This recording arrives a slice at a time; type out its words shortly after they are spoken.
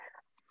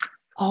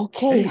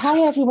Okay, Hey, hi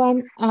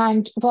everyone,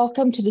 and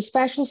welcome to the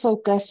special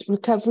focus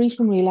Recovery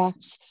from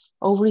Relapse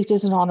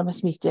Overeaters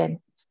Anonymous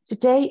meeting.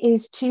 Today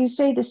is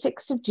Tuesday, the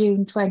 6th of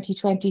June,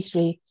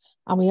 2023,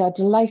 and we are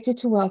delighted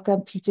to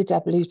welcome Peter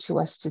W. to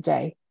us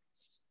today.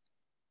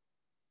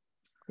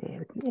 Bear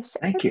with me a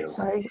thank second, you.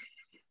 sorry.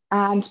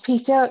 And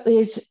Peter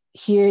is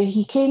here.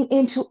 He came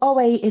into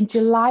OA in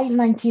July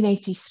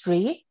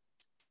 1983,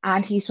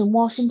 and he's from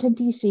Washington,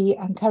 D.C.,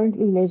 and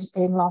currently lives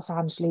in Los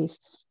Angeles.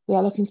 We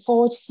are looking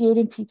forward to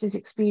hearing Peter's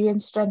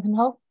experience, strength, and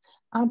hope.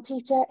 And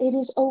Peter, it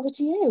is over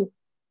to you.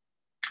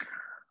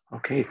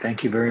 Okay,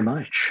 thank you very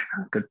much.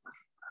 Good,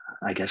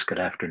 good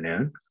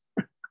afternoon.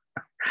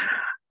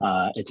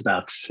 It's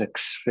about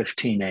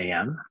 6:15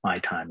 a.m. my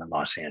time in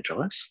Los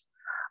Angeles.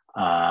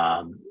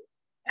 Um,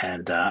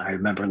 and I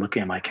remember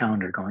looking at my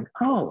calendar going,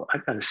 oh,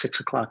 I've got a 6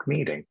 o'clock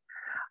meeting.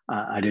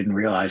 I didn't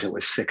realize it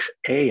was 6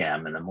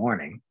 a.m. in the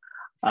morning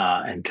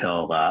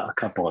until a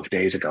couple of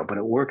days ago, but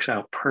it works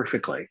out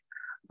perfectly.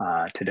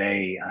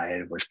 Today,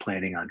 I was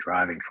planning on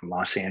driving from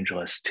Los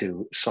Angeles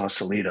to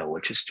Sausalito,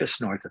 which is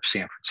just north of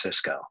San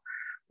Francisco,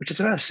 which is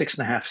about a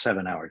 6.5,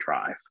 7 hour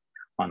drive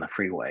on the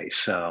freeway.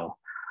 So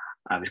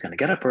I was going to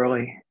get up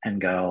early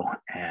and go,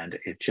 and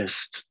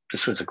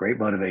this was a great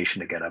motivation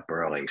to get up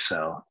early.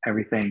 So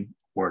everything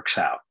works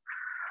out.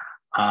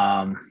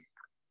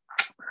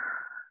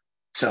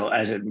 So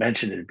as I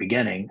mentioned at the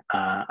beginning,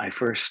 I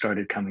first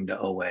started coming to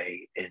OA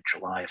in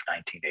July of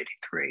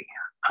 1983.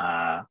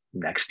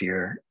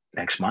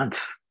 Next month,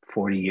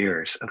 40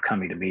 years of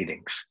coming to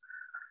meetings.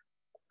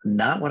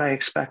 Not what I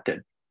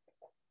expected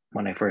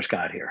when I first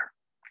got here.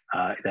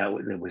 That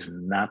was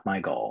not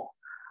my goal.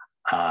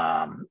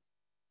 Let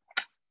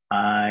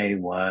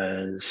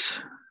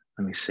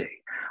me see.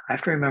 I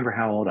have to remember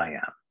how old I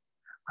am.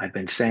 I've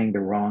been saying the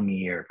wrong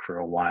year for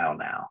a while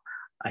now.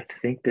 I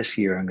think this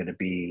year I'm going to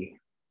be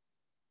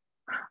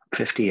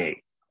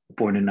 58,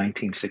 born in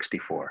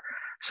 1964.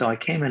 So I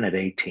came in at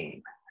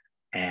 18,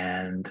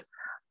 and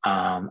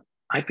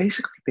I've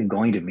basically been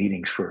going to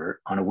meetings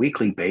on a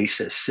weekly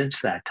basis since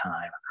that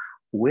time,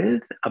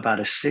 with about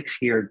a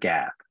 6-year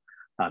gap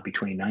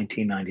between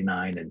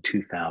 1999 and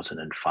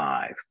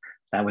 2005.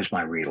 That was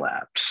my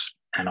relapse,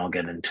 and I'll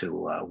get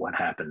into what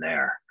happened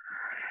there.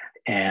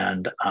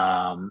 And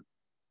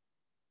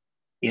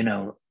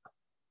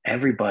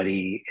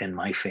everybody in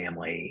my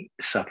family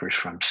suffers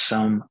from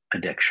some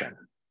addiction.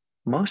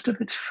 Most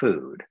of it's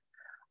food,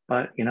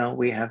 but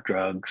we have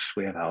drugs,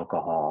 we have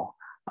alcohol,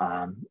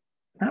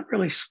 not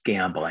really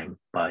gambling,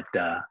 but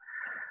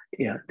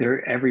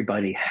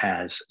everybody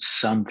has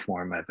some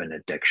form of an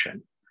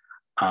addiction.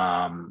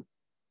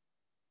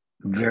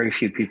 Very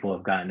few people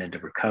have gotten into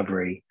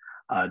recovery.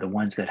 The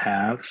ones that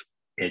have,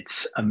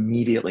 it's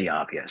immediately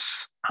obvious,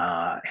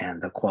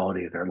 and the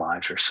quality of their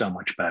lives are so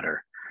much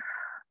better.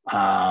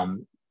 I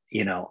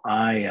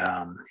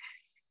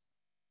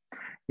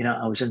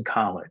was in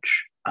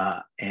college,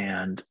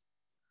 and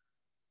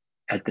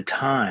at the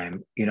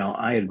time,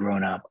 I had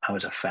grown up, I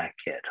was a fat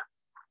kid.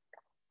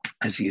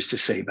 As you used to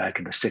say back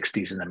in the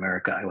 60s in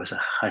America, I was a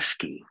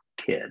husky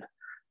kid.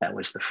 That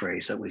was the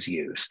phrase that was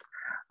used.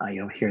 You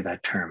don't hear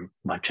that term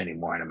much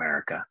anymore in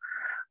America.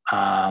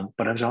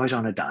 But I was always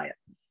on a diet.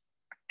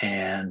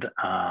 And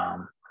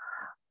I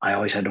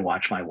always had to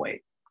watch my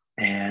weight.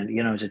 And,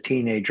 as a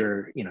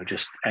teenager,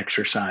 just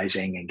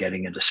exercising and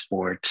getting into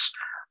sports,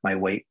 my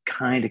weight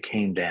kind of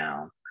came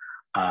down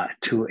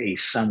to a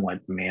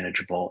somewhat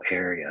manageable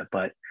area.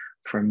 But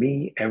for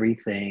me,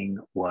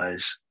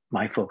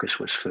 my focus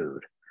was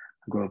food.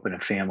 I grew up in a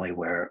family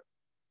where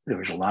there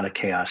was a lot of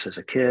chaos as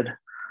a kid.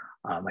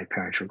 My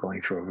parents were going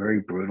through a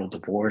very brutal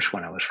divorce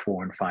when I was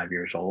 4 and 5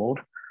 years old.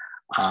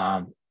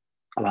 A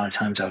lot of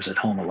times I was at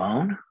home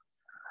alone.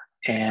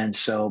 And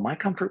so my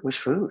comfort was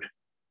food.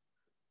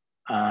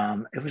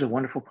 It was a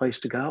wonderful place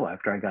to go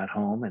after I got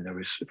home and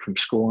from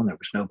school, and there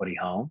was nobody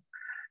home.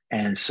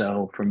 And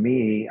so for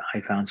me,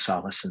 I found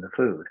solace in the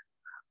food.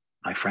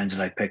 My friends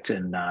that I picked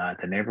in the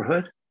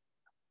neighborhood,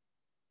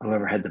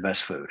 whoever had the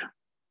best food.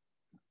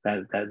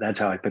 That's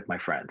how I picked my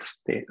friends.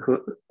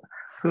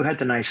 Who had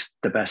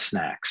the best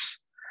snacks.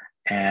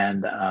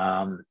 And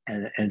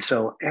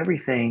so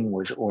everything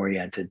was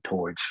oriented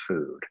towards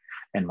food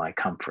and my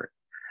comfort.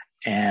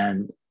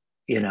 And,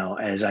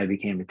 as I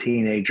became a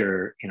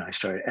teenager, I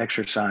started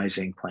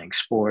exercising, playing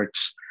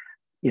sports,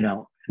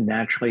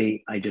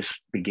 naturally I just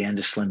began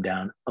to slim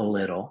down a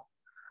little.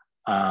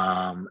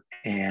 When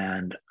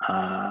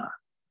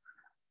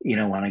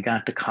I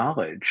got to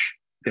college,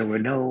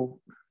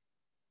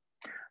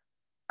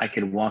 I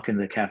could walk in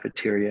the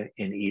cafeteria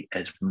and eat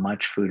as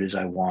much food as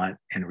I want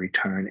and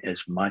return as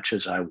much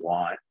as I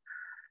want.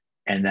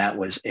 And that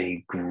was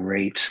a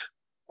great,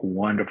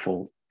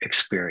 wonderful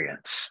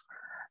experience.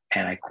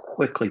 And I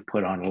quickly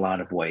put on a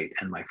lot of weight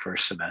in my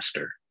first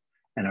semester.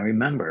 And I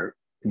remember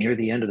near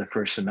the end of the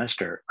first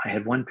semester, I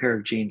had one pair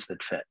of jeans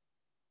that fit.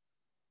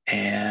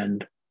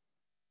 And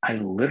I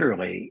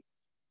literally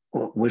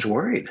was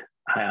worried.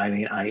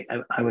 I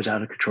was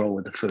out of control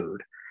with the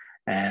food.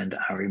 And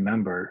I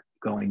remember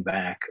going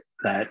back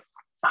that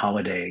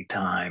holiday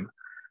time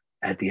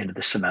at the end of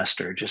the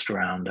semester, just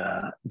around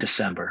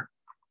December.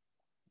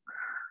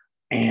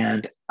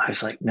 And I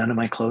was like, none of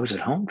my clothes at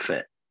home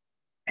fit.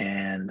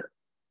 And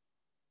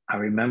I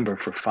remember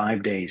for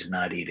 5 days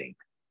not eating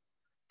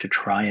to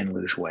try and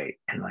lose weight.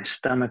 And my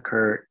stomach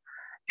hurt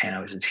and I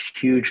was in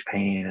huge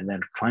pain. And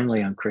then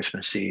finally on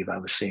Christmas Eve, I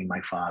was seeing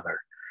my father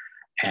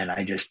and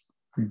I just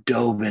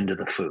dove into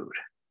the food.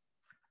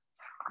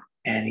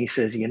 And he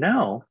says, you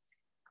know,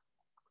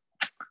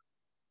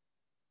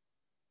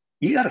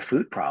 you got a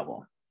food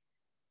problem.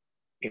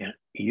 You know,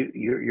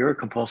 you're a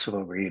compulsive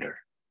overeater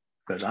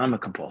because I'm a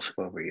compulsive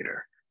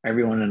overeater.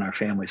 Everyone in our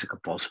family is a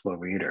compulsive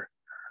overeater.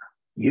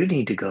 You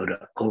need to go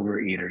to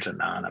Overeaters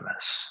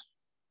Anonymous.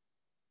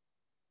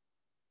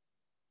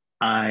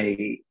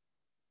 I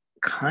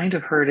kind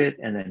of heard it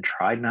and then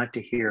tried not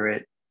to hear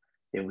it.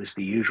 It was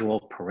the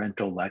usual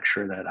parental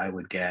lecture that I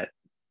would get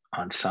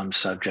on some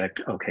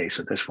subject. Okay,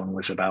 so this one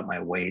was about my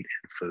weight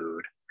and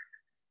food.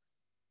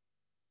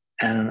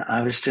 And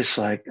I was just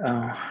like,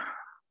 oh,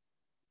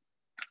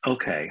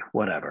 okay,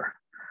 whatever.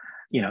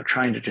 You know,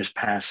 trying to just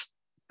pass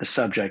the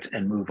subject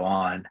and move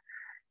on.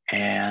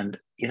 And,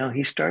 you know,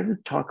 he started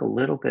to talk a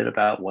little bit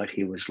about what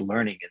he was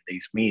learning in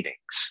these meetings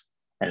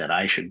and that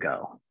I should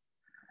go.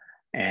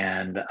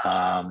 And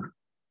I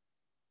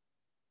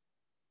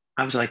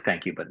was like,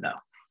 thank you, but no.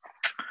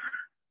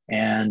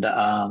 And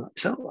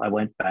so I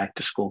went back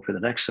to school for the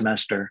next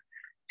semester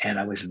and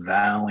I was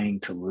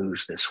vowing to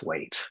lose this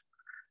weight.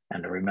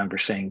 And I remember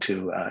saying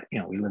to, you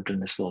know, we lived in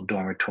this little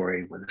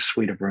dormitory with a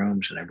suite of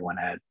rooms and everyone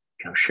had,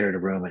 you know, shared a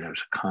room and there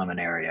was a common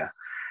area.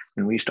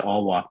 And we used to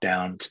all walk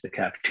down to the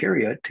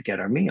cafeteria to get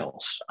our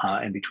meals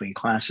in between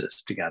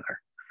classes together.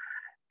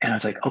 And I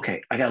was like,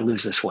 okay, I got to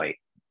lose this weight.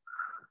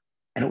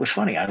 And it was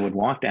funny. I would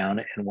walk down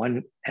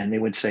and they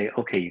would say,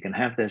 okay, you can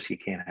have this, you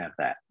can't have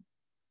that.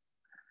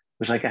 It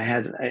was like I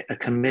had a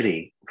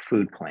committee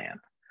food plan.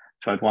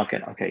 So I'd walk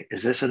in, okay,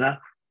 is this enough?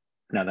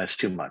 No, that's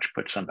too much.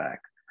 Put some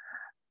back.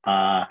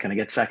 Can I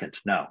get seconds?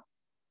 No.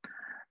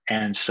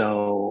 And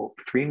so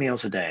 3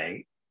 meals a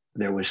day,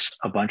 there was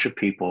a bunch of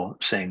people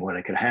saying what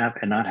I could have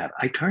and not have.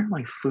 I turned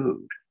my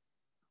food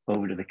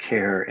over to the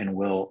care and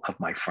will of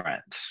my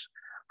friends,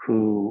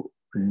 who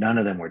none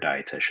of them were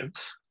dietitians,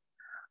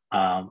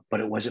 but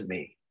it wasn't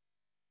me.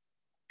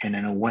 And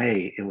in a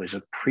way, it was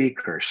a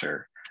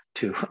precursor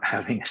to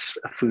having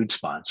a food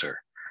sponsor.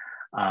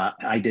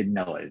 I didn't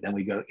know it. Then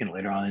we go, you know,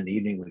 later on in the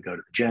evening, we go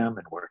to the gym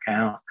and work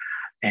out.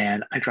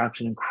 And I dropped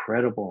an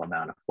incredible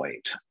amount of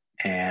weight.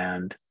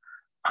 And,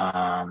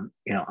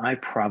 you know, I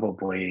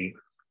probably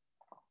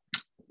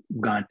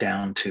got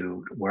down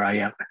to where I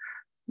am.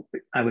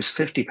 I was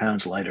 50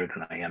 pounds lighter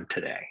than I am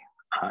today.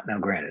 Now,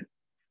 granted,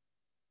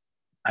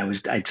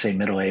 I'd say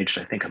middle-aged.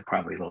 I think I'm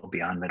probably a little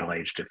beyond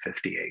middle-aged at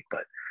 58,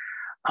 but,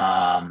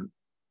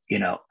 you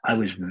know, I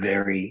was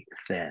very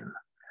thin.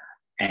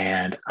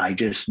 And I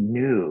just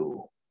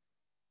knew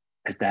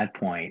at that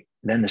point,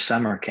 then the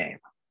summer came.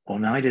 Well,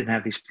 now I didn't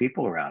have these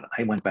people around.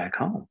 I went back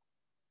home.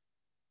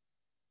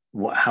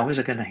 How was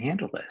I going to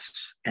handle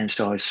this? And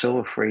so I was so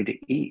afraid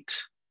to eat.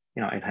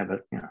 You know, I'd have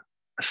a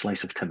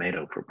slice of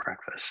tomato for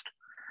breakfast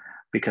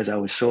because I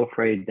was so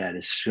afraid that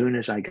as soon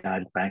as I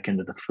got back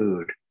into the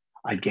food,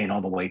 I'd gain all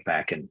the weight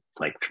back in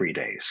like 3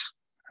 days.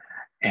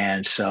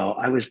 And so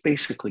I was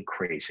basically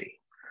crazy.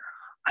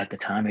 At the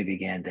time, I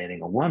began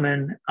dating a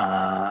woman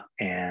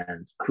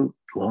and who,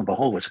 lo and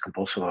behold, was a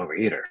compulsive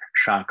overeater.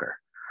 Shocker.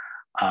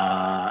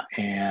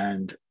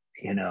 And,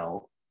 you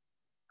know,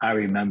 I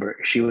remember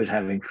she was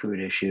having food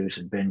issues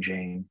and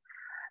binging.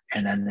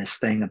 And then this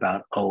thing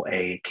about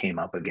OA came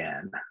up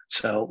again.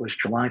 So it was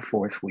July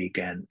 4th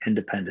weekend,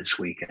 Independence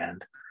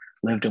weekend,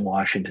 lived in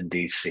Washington,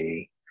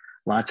 D.C.,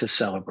 lots of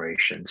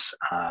celebrations.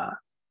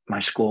 My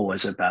school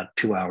was about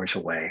 2 hours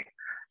away.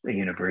 The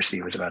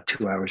university was about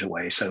 2 hours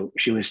away. So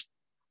she was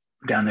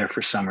down there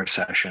for summer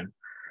session.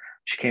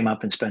 She came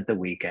up and spent the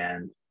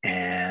weekend.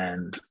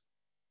 And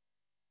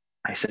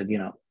I said, you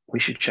know, we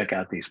should check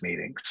out these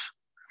meetings.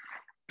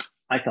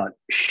 I thought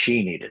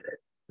she needed it,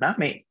 not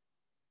me.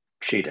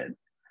 She did.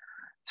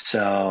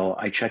 So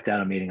I checked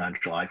out a meeting on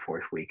July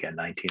 4th weekend,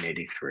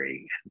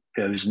 1983.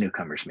 It was a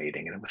newcomers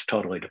meeting and it was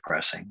totally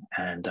depressing.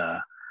 And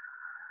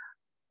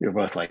we were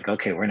both like,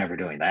 okay, we're never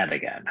doing that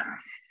again.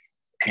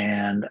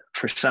 And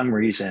for some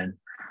reason,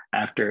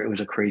 after it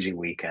was a crazy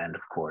weekend,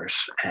 of course.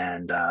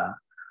 And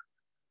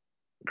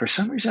for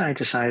some reason, I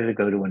decided to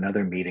go to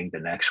another meeting the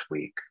next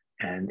week.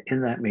 And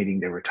in that meeting,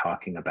 they were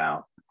talking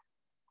about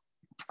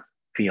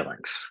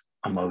feelings,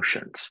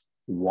 emotions,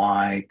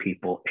 why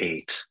people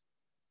ate,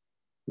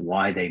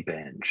 why they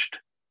binged.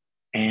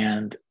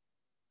 And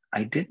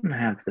I didn't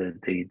have the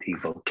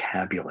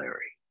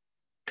vocabulary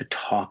to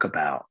talk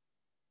about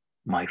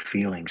my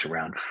feelings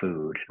around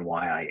food and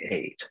why I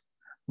ate.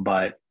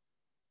 But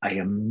I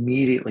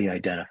immediately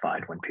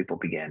identified when people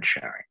began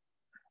sharing.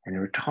 And they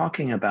were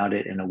talking about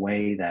it in a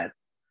way that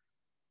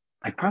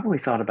I probably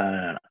thought about it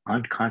on an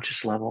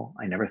unconscious level.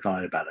 I never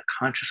thought about a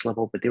conscious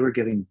level, but they were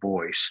giving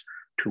voice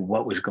to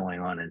what was going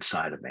on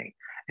inside of me.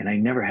 And I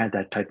never had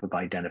that type of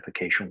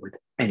identification with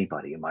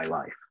anybody in my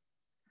life.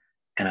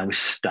 And I was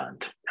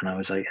stunned. And I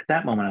was like, at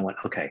that moment, I went,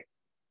 okay,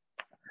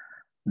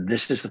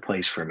 this is the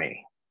place for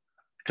me.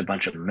 It's a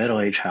bunch of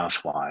middle-aged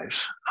housewives.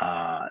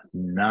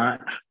 I'm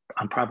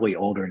probably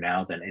older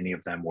now than any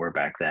of them were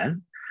back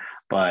then,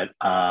 but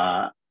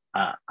I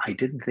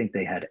didn't think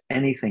they had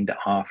anything to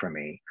offer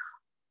me.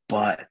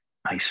 But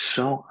I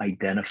so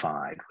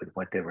identified with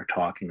what they were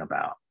talking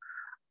about.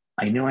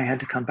 I knew I had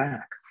to come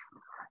back.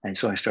 And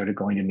so I started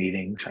going to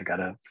meetings. I got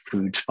a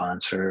food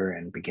sponsor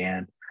and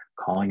began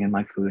calling in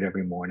my food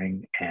every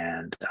morning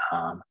and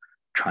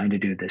trying to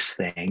do this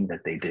thing that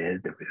they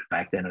did.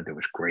 Back then, there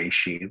was Gray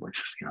Sheet, which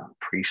is, you know,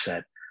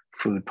 preset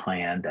food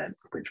plan that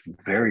was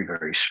very,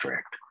 very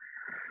strict.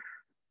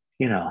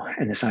 You know,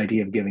 and this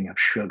idea of giving up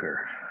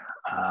sugar,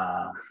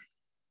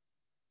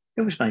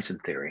 it was nice in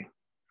theory.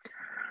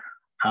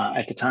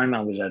 At the time,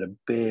 I was at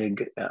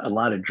a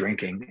lot of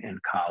drinking in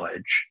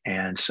college.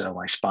 And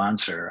so I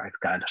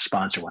got a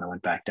sponsor when I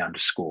went back down to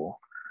school.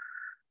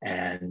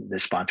 And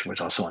this sponsor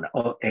was also an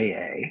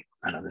AA.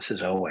 I know this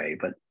is OA,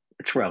 but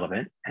it's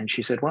relevant. And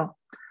she said, well,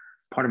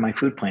 part of my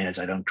food plan is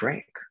I don't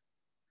drink.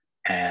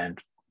 And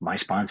my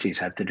sponsees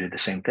have to do the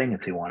same thing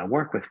if they want to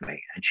work with me.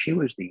 And she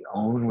was the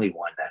only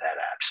one that had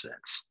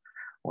abstinence.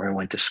 Where I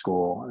went to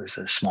school, it was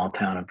a small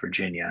town in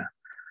Virginia.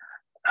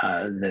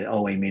 The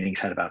OA meetings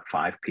had about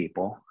 5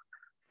 people,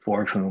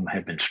 4 of whom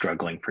had been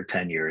struggling for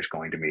 10 years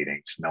going to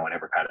meetings. No one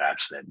ever got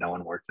abstinent. No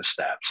one worked the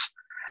steps.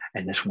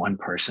 And this one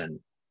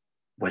person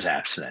was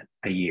abstinent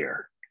a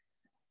year.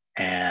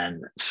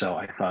 And so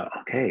I thought,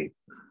 okay,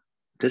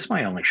 this is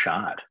my only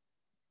shot.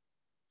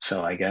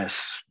 So I guess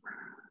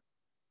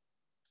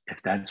if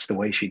that's the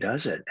way she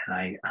does it,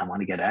 and I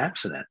want to get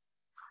abstinent,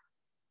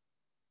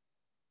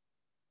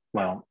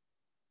 well,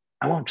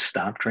 I won't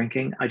stop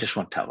drinking. I just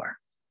won't tell her.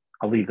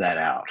 I'll leave that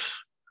out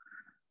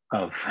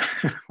of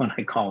when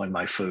I call in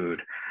my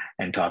food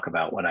and talk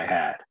about what I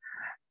had.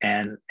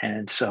 And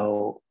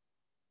so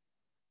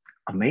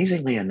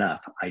amazingly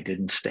enough, I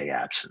didn't stay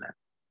abstinent.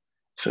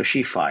 So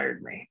she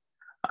fired me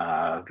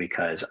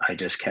because I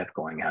just kept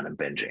going out and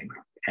binging.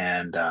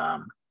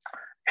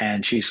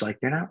 And she's like,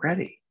 you're not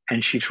ready.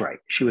 And she's right.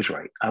 She was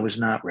right. I was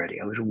not ready.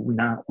 I was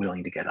not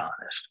willing to get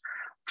honest.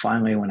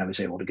 Finally, when I was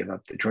able to give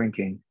up the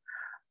drinking,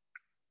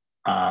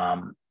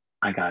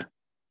 I got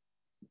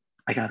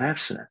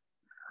abstinent.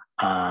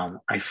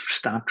 I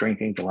stopped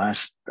drinking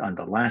on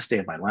the last day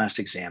of my last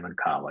exam in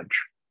college.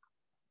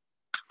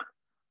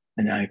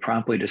 And then I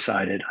promptly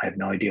decided I have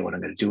no idea what I'm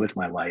going to do with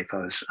my life. I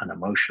was an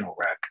emotional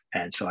wreck.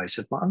 And so I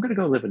said, well, I'm going to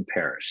go live in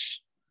Paris,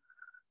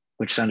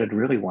 which sounded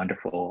really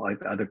wonderful.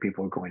 Other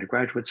people were going to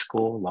graduate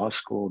school, law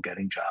school,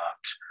 getting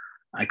jobs.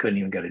 I couldn't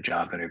even get a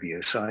job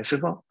interview. So I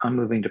said, well, I'm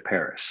moving to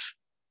Paris.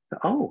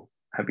 Oh,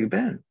 have you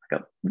been? I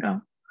go,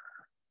 no.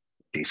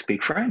 Do you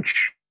speak French?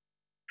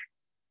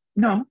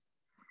 No,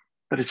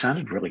 but it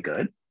sounded really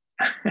good.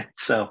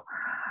 So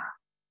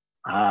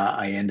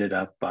I ended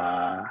up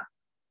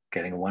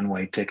getting a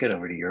one-way ticket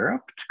over to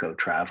Europe to go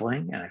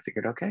traveling. And I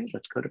figured, okay,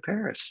 let's go to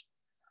Paris.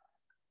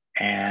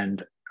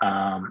 And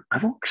I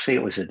won't say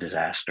it was a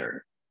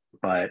disaster,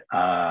 but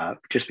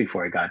just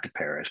before I got to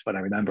Paris. But I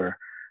remember,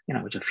 you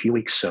know, I was a few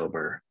weeks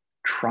sober,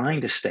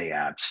 trying to stay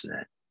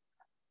abstinent.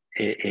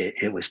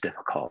 It was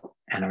difficult.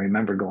 And I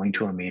remember going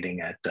to a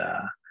meeting at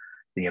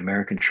the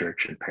American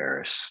Church in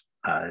Paris.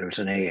 There was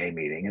an AA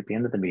meeting. At the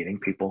end of the meeting,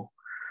 people,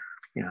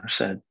 you know,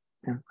 said,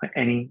 you know,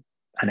 any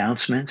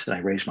announcements? And I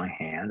raised my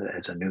hand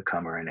as a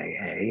newcomer in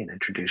AA and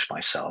introduced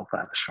myself. I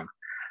was from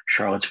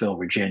Charlottesville,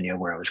 Virginia,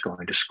 where I was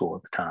going to school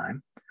at the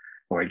time,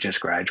 where I just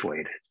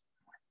graduated.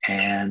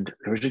 And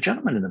there was a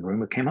gentleman in the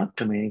room who came up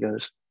to me and he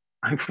goes,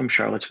 I'm from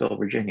Charlottesville,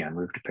 Virginia. I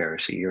moved to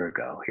Paris a year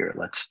ago. Here,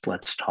 let's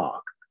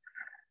talk.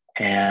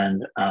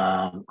 And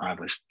I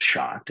was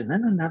shocked. And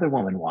then another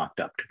woman walked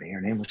up to me.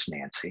 Her name was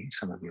Nancy.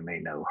 Some of you may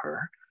know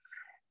her.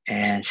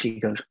 And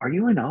she goes, are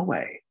you an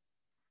OA?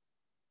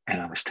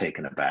 And I was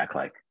taken aback,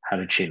 like, how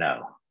did she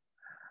know?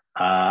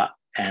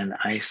 And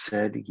I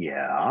said,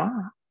 yeah,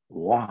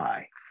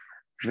 why?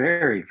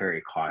 Very,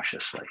 very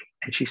cautiously.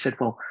 And she said,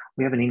 well,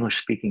 we have an English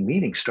speaking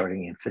meeting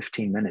starting in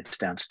 15 minutes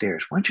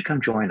downstairs. Why don't you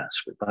come join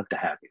us? We'd love to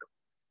have you.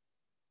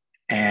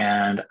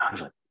 And I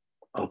was like,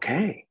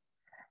 okay.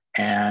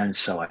 And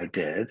so I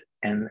did.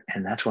 And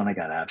that's when I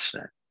got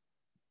abstinent.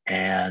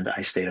 And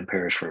I stayed in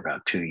Paris for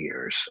about 2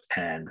 years.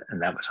 And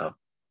that was a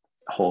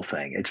whole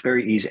thing. It's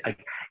very easy.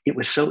 It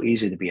was so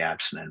easy to be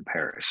abstinent in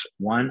Paris.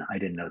 One, I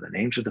didn't know the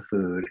names of the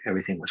food.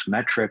 Everything was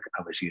metric.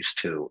 I was used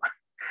to,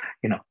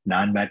 you know,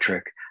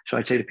 non-metric. So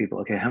I'd say to people,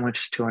 okay, how much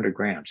is 200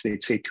 grams?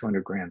 They'd say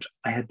 200 grams.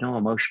 I had no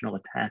emotional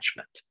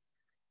attachment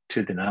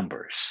to the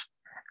numbers.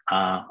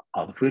 All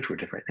the foods were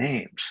different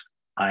names.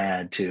 I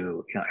had to,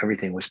 you know,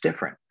 everything was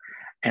different.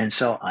 And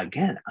so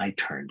again, I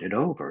turned it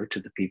over to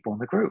the people in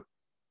the group.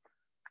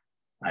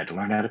 I had to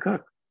learn how to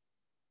cook,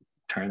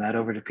 turn that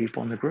over to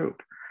people in the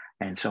group.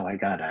 And so I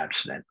got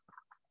abstinent.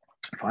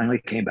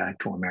 Finally came back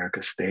to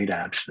America, stayed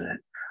abstinent,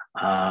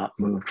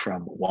 moved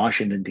from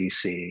Washington,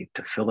 D.C.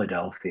 to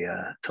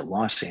Philadelphia to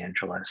Los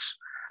Angeles.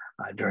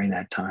 During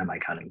that time, I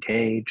got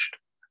engaged,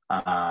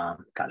 got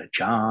a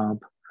job,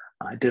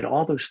 I did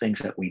all those things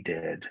that we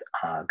did,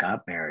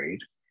 got married.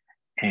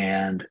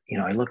 And,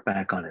 I look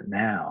back on it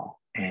now,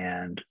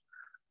 and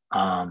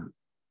um,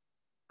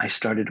 I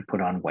started to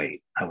put on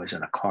weight. I was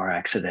in a car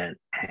accident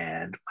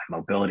and my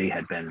mobility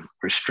had been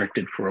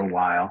restricted for a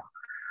while.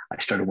 I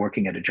started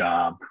working at a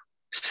job,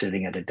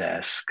 sitting at a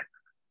desk,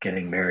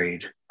 getting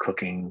married,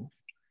 cooking.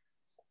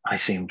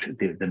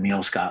 The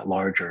meals got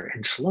larger,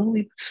 and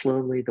slowly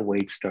the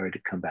weight started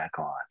to come back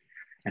on.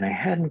 And I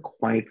hadn't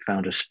quite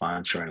found a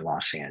sponsor in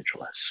Los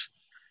Angeles,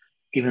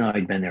 even though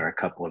I'd been there a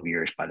couple of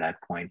years by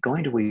that point,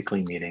 going to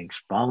weekly meetings,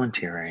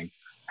 volunteering,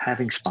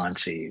 having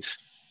sponsees.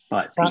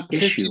 But the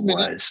issue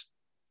was,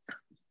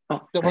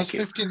 that was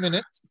 15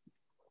 minutes.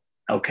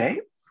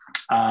 Okay.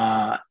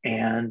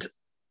 And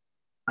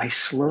I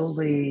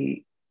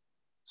slowly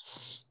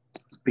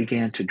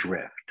began to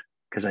drift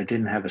because I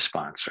didn't have a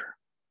sponsor.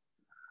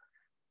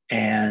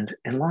 And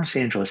in Los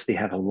Angeles, they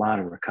have a lot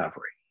of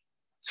recovery.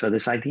 So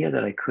this idea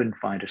that I couldn't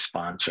find a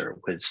sponsor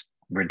was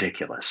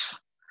ridiculous.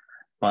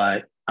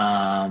 But,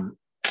 I'd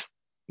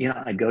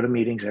go to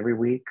meetings every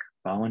week,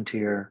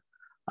 volunteer,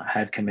 I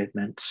had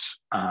commitments.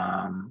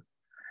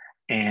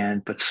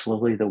 But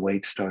slowly the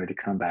weight started to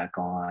come back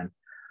on.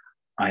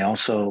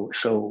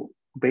 So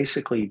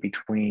basically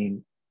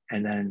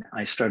and then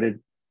I started,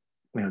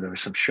 there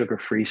was some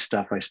sugar-free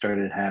stuff I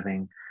started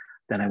having.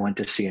 Then I went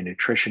to see a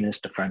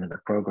nutritionist. A friend of the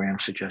program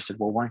suggested,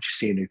 well, why don't you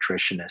see a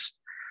nutritionist?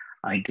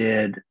 I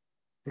did.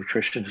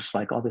 Nutritionist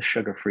like, all the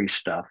sugar-free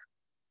stuff,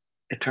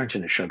 it turns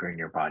into sugar in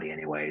your body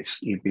anyways.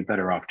 You'd be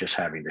better off just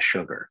having the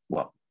sugar.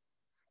 Well,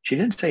 she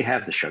didn't say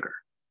have the sugar.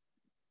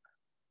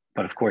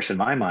 But of course, in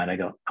my mind, I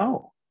go,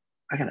 oh,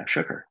 I can have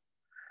sugar.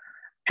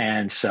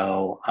 And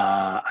so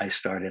I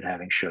started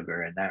having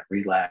sugar, and that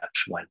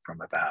relapse went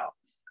from about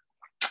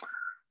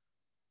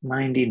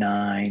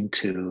 99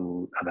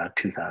 to about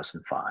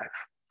 2005.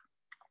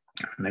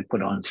 And I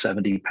put on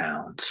 70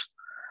 pounds.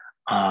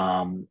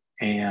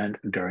 And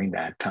during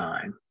that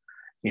time,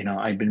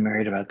 I'd been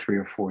married about 3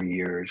 or 4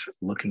 years.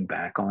 Looking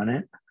back on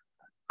it,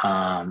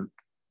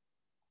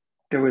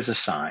 there was a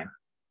sign.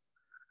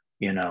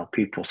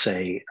 People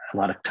say a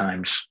lot of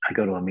times. I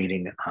go to a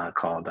meeting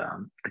called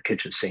the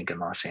Kitchen Sink in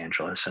Los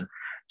Angeles, and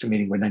it's a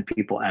meeting where then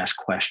people ask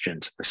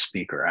questions of the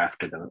speaker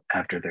after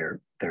their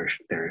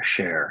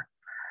share.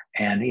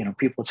 And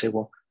people say,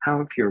 well, how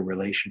have your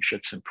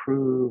relationships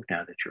improved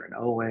now that you're in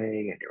OA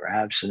and you're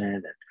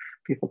abstinent? And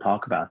people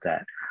talk about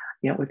that.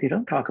 What you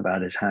don't talk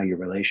about is how your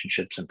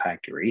relationships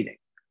impact your eating.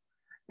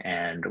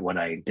 And what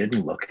I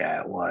didn't look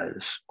at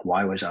was,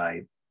 why was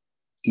I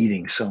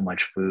eating so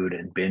much food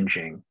and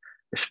binging,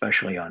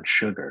 especially on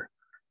sugar?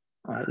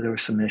 There were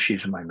some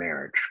issues in my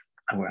marriage.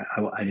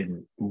 I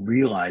didn't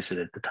realize it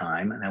at the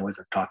time, and I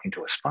wasn't talking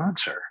to a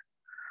sponsor,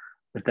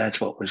 but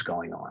that's what was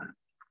going on.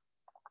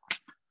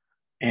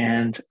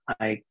 And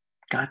I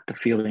got the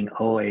feeling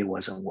OA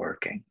wasn't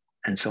working.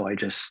 And so I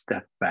just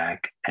stepped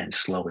back and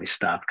slowly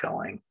stopped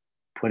going,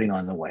 putting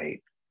on the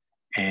weight.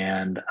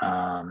 And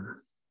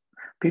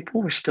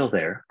people were still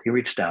there. They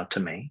reached out to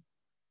me.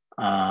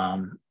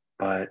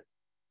 But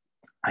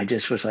I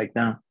just was like,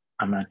 no,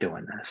 I'm not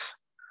doing this.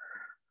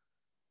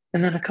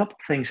 And then a couple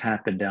of things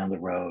happened down the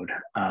road.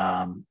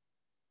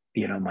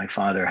 My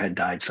father had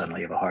died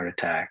suddenly of a heart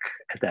attack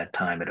at that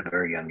time at a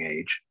very young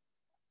age.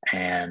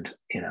 And,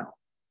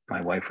 my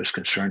wife was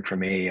concerned for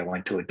me. I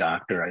went to a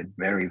doctor. I had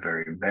very,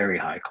 very, very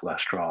high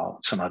cholesterol,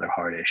 some other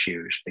heart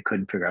issues. They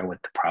couldn't figure out what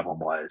the problem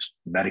was.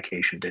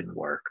 Medication didn't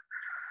work.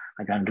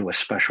 I got into a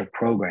special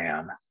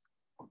program,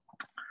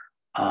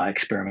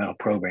 experimental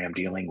program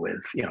dealing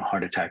with,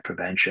 heart attack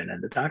prevention.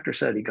 And the doctor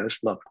said, he goes,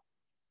 look,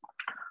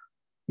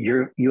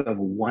 you have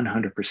a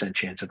 100%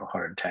 chance of a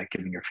heart attack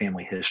given your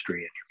family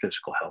history and your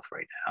physical health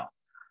right now.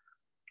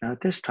 Now,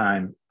 at this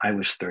time, I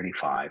was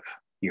 35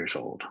 years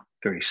old,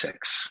 36.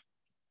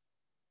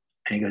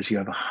 And he goes, you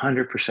have a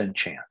 100%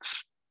 chance.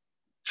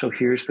 So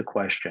here's the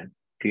question.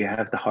 Do you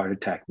have the heart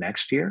attack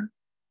next year,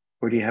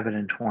 or do you have it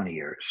in 20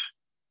 years?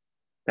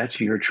 That's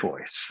your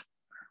choice.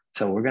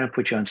 So we're going to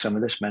put you on some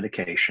of this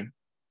medication.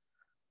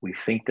 We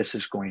think this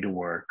is going to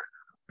work,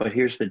 but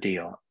here's the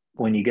deal.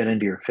 When you get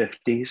into your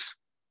 50s,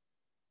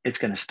 it's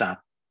going to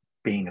stop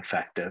being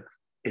effective.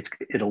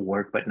 It'll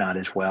work, but not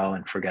as well,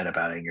 and forget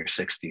about it. In your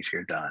 60s,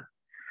 you're done.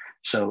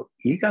 So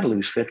you got to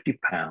lose 50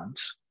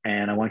 pounds,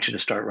 and I want you to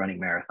start running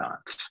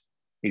marathons.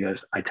 He goes,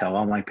 I tell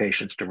all my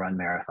patients to run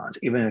marathons.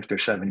 Even if they're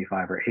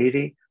 75 or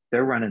 80,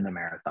 they're running the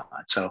marathon.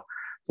 So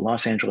the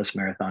Los Angeles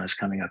Marathon is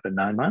coming up in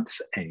 9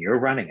 months, and you're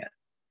running it.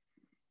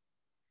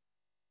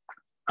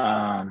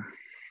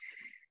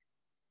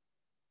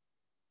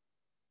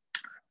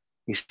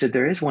 He said,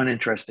 there is one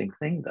interesting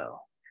thing,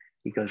 though.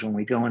 He goes, when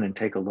we go in and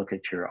take a look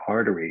at your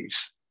arteries,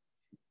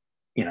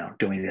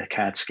 doing the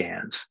CAT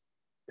scans,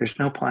 there's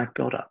no plaque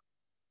buildup.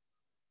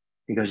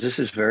 He goes, this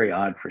is very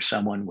odd for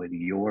someone with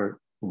your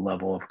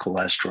level of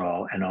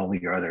cholesterol and all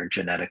your other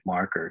genetic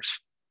markers.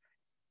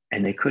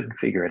 And they couldn't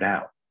figure it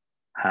out,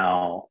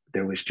 how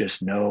there was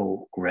just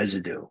no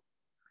residue.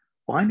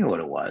 Well, I knew what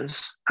it was.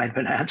 I'd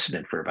been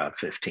abstinent for about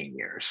 15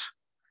 years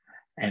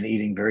and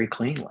eating very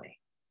cleanly.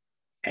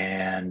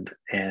 and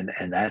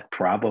that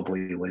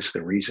probably was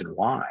the reason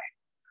why.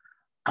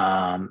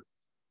 And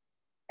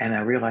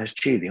I realized,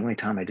 gee, the only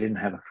time I didn't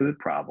have a food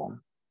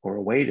problem or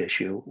a weight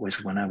issue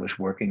was when I was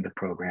working the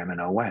program in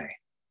OA.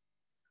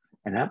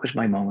 And that was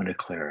my moment of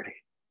clarity.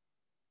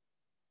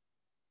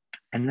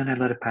 And then I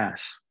let it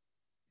pass.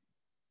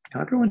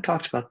 Now, everyone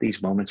talks about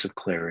these moments of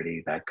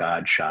clarity, that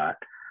God shot.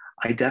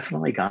 I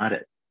definitely got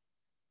it.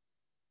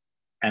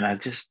 And I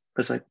just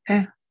was like,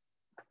 and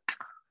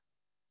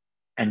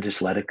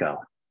just let it go.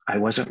 I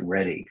wasn't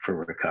ready for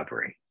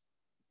recovery.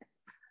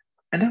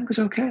 And that was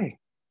okay.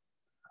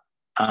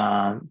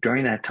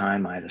 During that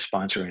time, I had a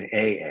sponsor in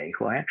AA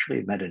who I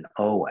actually met in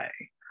OA,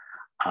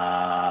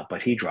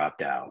 but he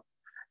dropped out.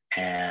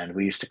 And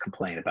we used to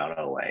complain about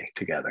OA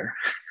together.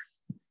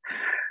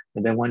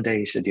 And then one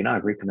day he said,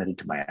 I've recommitted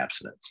to my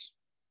abstinence.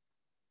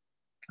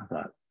 I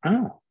thought,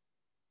 oh,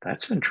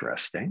 that's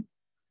interesting.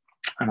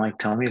 I'm like,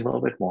 tell me a little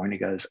bit more. And he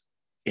goes,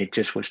 it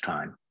just was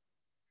time.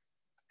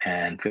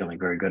 And feeling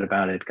very good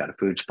about it, got a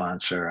food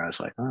sponsor. I was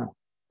like,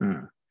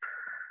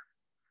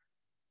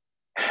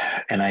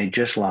 And I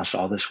just lost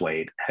all this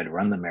weight, had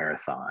run the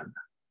marathon.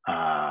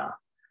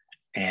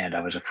 And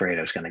I was afraid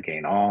I was going to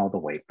gain all the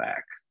weight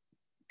back.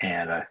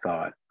 And I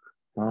thought,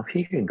 well, if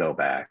he can go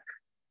back,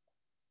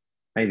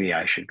 maybe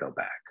I should go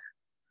back.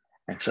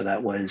 And so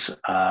that was,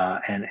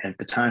 and at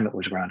the time it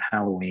was around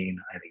Halloween.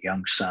 I had a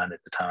young son at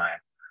the time.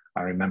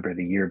 I remember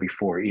the year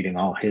before eating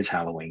all his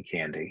Halloween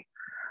candy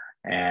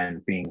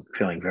and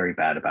feeling very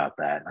bad about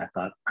that. And I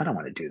thought, I don't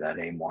want to do that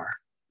anymore.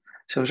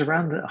 So it was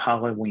around the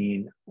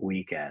Halloween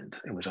weekend.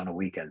 It was on a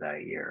weekend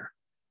that year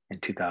in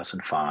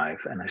 2005.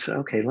 And I said,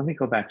 okay, let me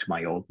go back to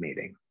my old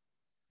meeting,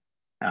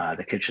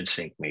 the kitchen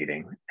sink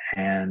meeting.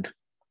 And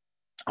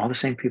all the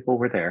same people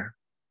were there.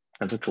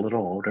 I looked a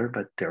little older,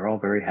 but they're all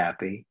very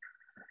happy.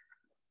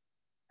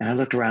 And I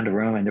looked around the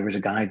room and there was a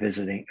guy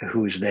visiting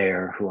who was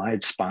there who I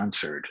had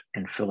sponsored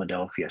in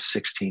Philadelphia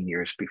 16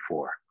 years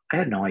before. I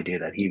had no idea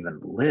that he even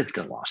lived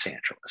in Los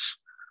Angeles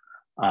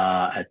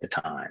at the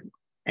time.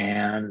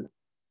 And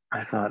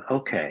I thought,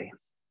 okay,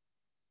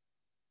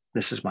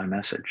 this is my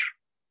message.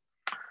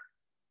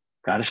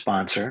 Got a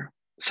sponsor,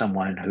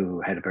 someone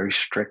who had a very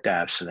strict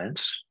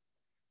abstinence,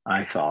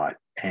 I thought.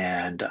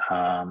 And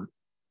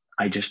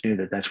I just knew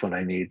that that's what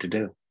I needed to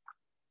do.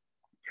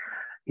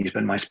 He's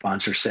been my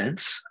sponsor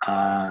since.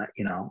 I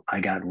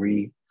got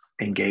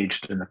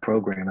re-engaged in the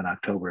program in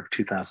October of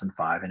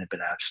 2005 and have been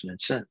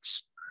abstinent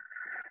since.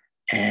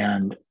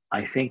 And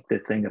I think the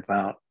thing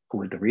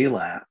with the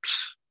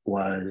relapse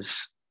was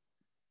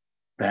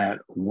that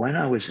when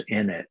I was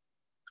in it,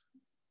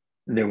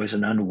 there was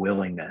an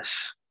unwillingness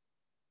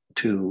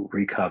to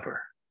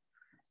recover.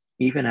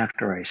 Even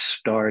after I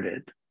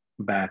started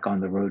back on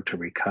the road to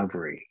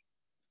recovery,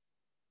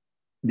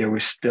 there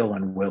was still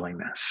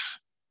unwillingness.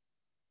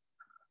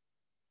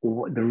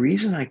 The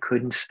reason I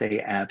couldn't stay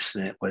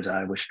abstinent was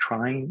I was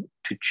trying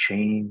to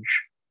change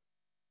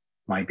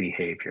my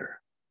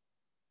behavior.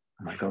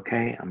 I'm like,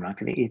 okay, I'm not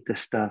going to eat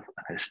this stuff.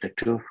 I'm going to stick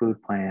to a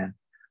food plan.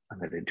 I'm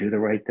going to do the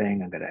right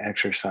thing. I'm going to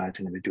exercise.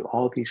 I'm going to do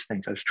all these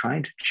things. I was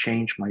trying to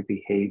change my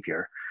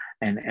behavior,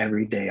 and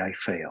every day I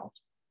failed.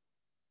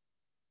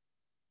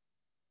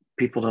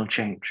 People don't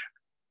change.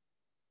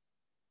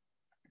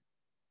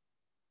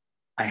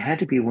 I had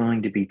to be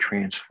willing to be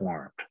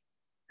transformed.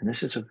 And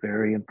this is a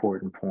very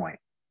important point.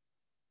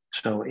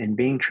 So in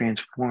being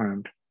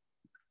transformed,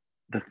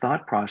 the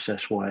thought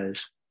process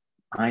was,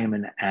 I am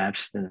an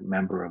abstinent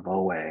member of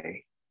OA,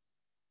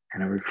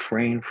 and I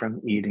refrain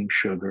from eating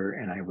sugar,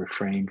 and I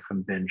refrain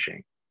from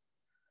binging.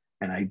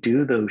 And I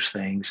do those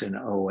things in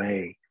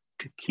OA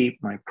to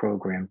keep my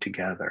program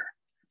together.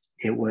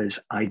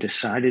 I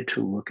decided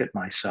to look at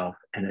myself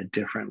in a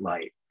different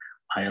light.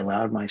 I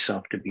allowed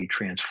myself to be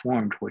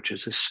transformed, which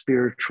is a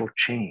spiritual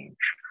change.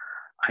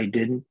 I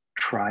didn't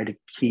try to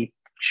keep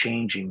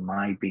changing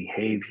my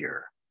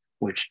behavior,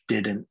 which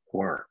didn't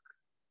work.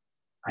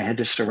 I had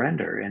to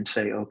surrender and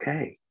say,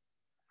 okay,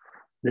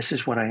 this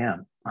is what I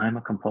am. I'm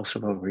a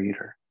compulsive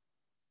overeater.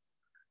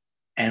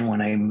 And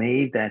when I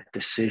made that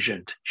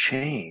decision to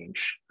change,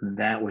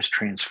 that was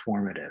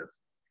transformative.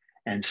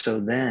 And so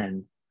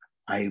then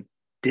I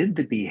did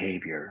the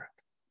behavior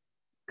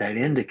that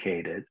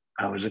indicated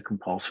I was a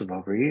compulsive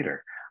overeater.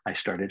 I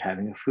started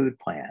having a food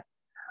plan.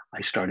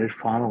 I started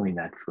following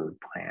that food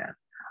plan.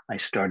 I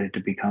started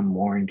to become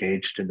more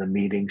engaged in the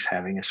meetings,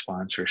 having a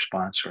sponsor,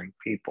 sponsoring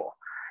people.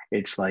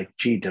 It's like,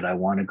 gee, did I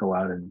want to go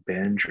out and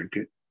binge or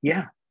do?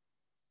 Yeah.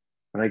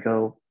 But I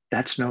go,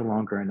 that's no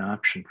longer an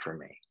option for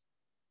me.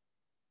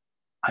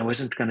 I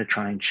wasn't going to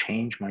try and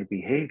change my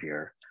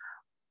behavior.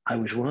 I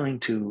was willing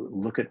to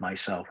look at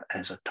myself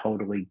as a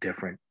totally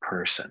different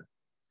person.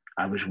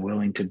 I was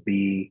willing to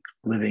be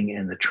living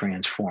in the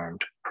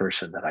transformed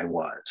person that I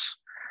was.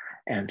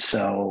 And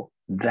so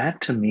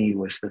that to me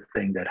was the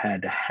thing that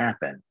had to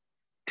happen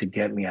to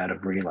get me out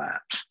of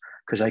relapse,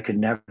 because I could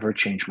never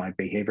change my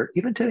behavior.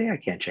 Even today, I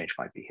can't change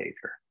my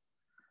behavior.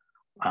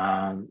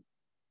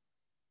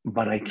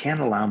 But I can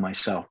allow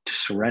myself to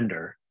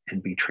surrender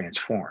and be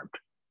transformed.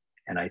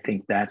 And I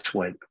think that's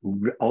what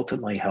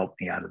ultimately helped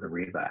me out of the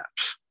relapse.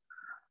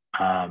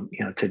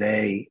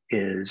 Today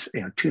is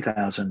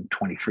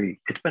 2023.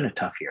 It's been a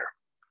tough year.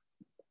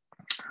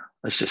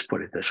 Let's just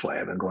put it this way.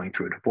 I've been going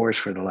through a divorce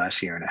for the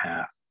last year and a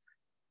half.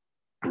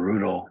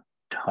 Brutal,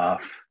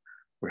 tough.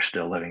 We're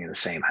still living in the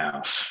same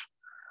house.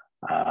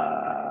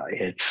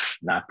 It's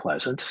not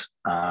pleasant.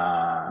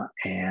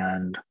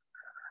 And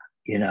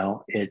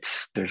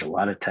there's a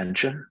lot of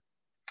tension.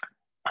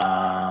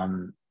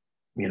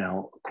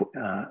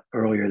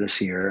 Earlier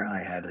this year,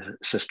 I had a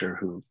sister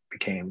who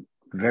became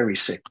very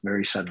sick,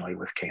 very suddenly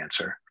with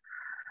cancer.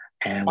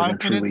 And within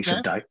 3 weeks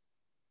of diagnosis,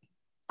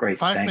 great,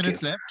 5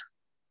 minutes left.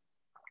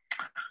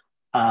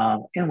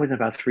 And within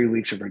about 3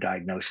 weeks of her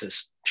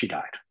diagnosis, she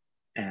died.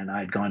 And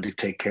I'd gone to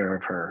take care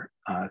of her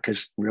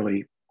because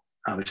really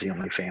I was the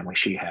only family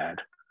she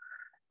had.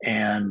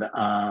 And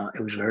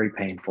it was very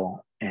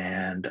painful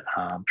and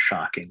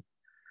shocking.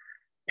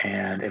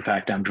 And in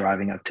fact, I'm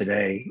driving up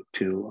today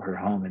to her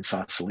home in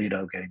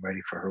Sausalito, getting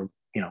ready for her,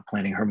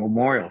 planning her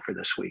memorial for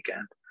this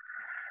weekend.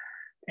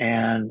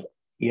 And,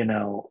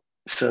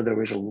 so there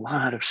was a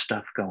lot of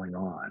stuff going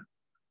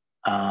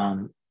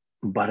on,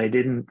 but I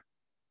didn't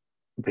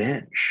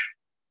binge.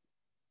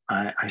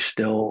 I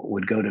still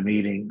would go to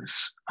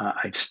meetings.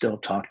 I'd still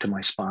talk to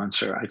my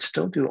sponsor. I'd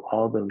still do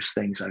all those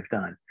things I've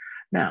done.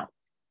 Now,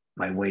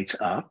 my weight's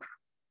up.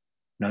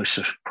 No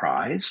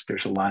surprise.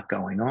 There's a lot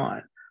going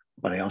on.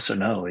 But I also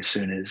know as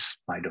soon as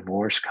my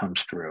divorce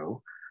comes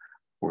through,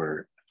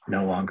 we're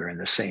no longer in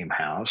the same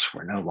house.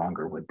 We're no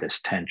longer with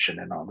this tension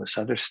and all this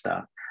other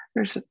stuff.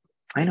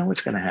 I know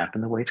what's going to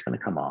happen. The weight's going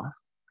to come off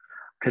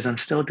because I'm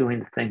still doing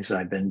the things that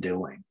I've been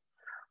doing.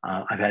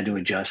 I've had to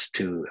adjust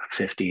to a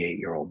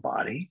 58-year-old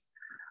body.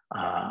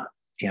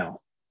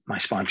 My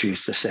sponsor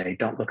used to say,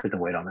 don't look at the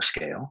weight on the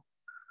scale.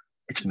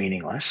 It's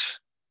meaningless.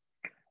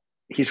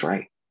 He's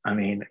right. I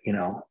mean,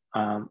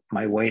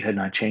 my weight had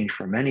not changed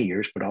for many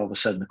years, but all of a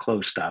sudden the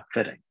clothes stopped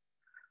fitting.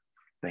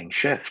 Things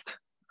shift.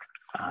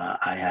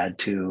 I had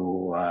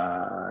to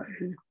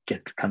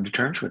come to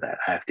terms with that.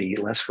 I have to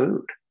eat less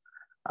food.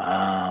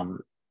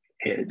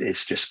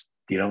 It's just,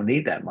 you don't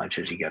need that much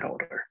as you get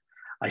older.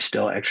 I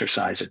still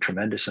exercise a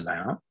tremendous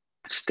amount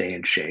to stay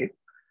in shape.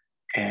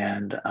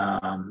 And,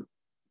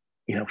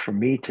 for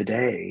me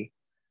today,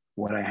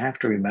 what I have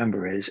to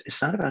remember is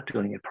it's not about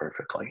doing it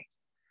perfectly.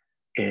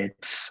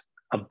 It's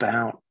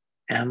about,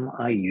 am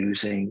I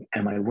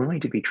willing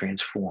to be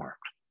transformed?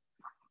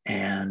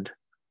 And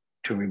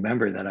to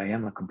remember that I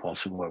am a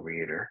compulsive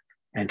overeater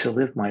and to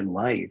live my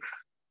life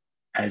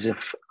as if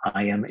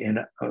I am in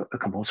a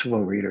compulsive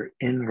overeater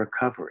in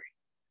recovery.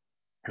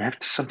 And I have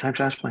to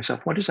sometimes ask myself,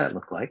 what does that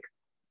look like?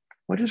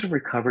 What does a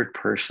recovered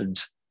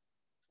person's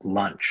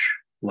lunch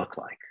look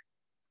like?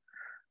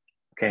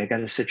 Okay, I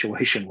got a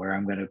situation where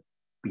I'm going to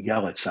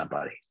yell at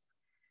somebody.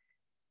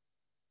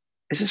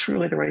 Is this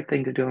really the right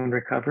thing to do in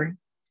recovery?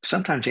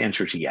 Sometimes the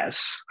answer is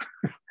yes,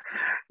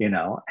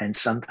 and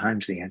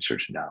sometimes the answer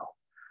is no.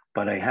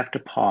 But I have to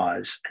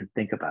pause and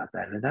think about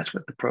that. And that's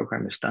what the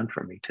program has done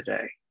for me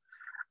today.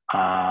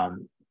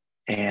 I'm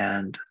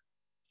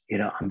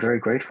very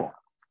grateful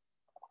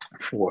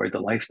for the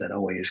life that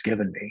OA has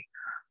given me.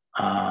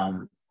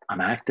 I'm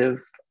active,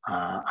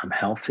 I'm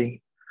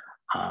healthy.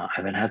 I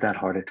haven't had that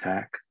heart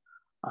attack.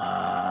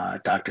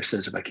 Doctor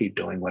says if I keep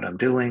doing what I'm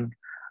doing,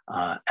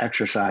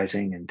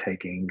 exercising and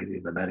taking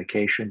the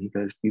medication, he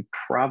goes, you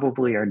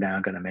probably are now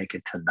going to make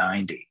it to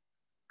 90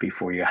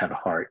 before you have a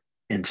heart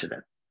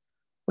incident,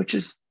 which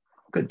is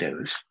good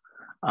news.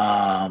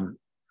 But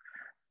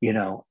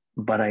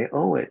I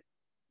owe it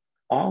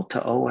all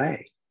to OA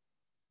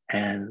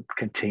and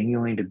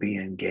continuing to be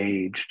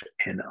engaged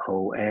in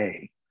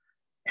OA.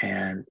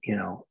 And,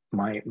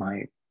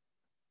 my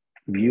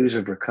views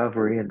of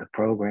recovery and the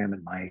program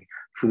and my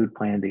food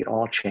plan, they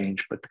all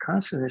change. But the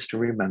constant is to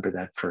remember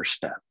that first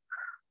step.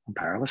 I'm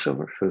powerless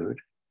over food,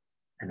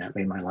 and that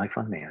made my life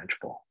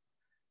unmanageable.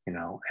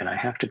 And I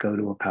have to go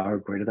to a power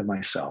greater than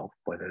myself,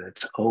 whether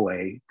it's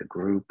OA, the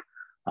group,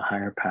 a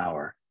higher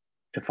power,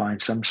 to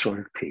find some sort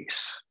of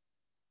peace.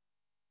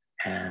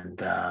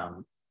 And,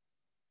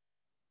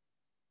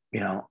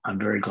 I'm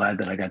very glad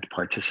that I got to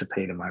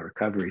participate in my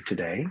recovery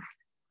today,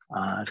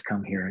 to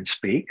come here and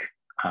speak.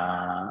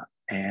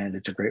 And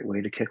it's a great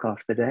way to kick off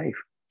the day.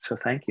 So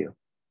thank you.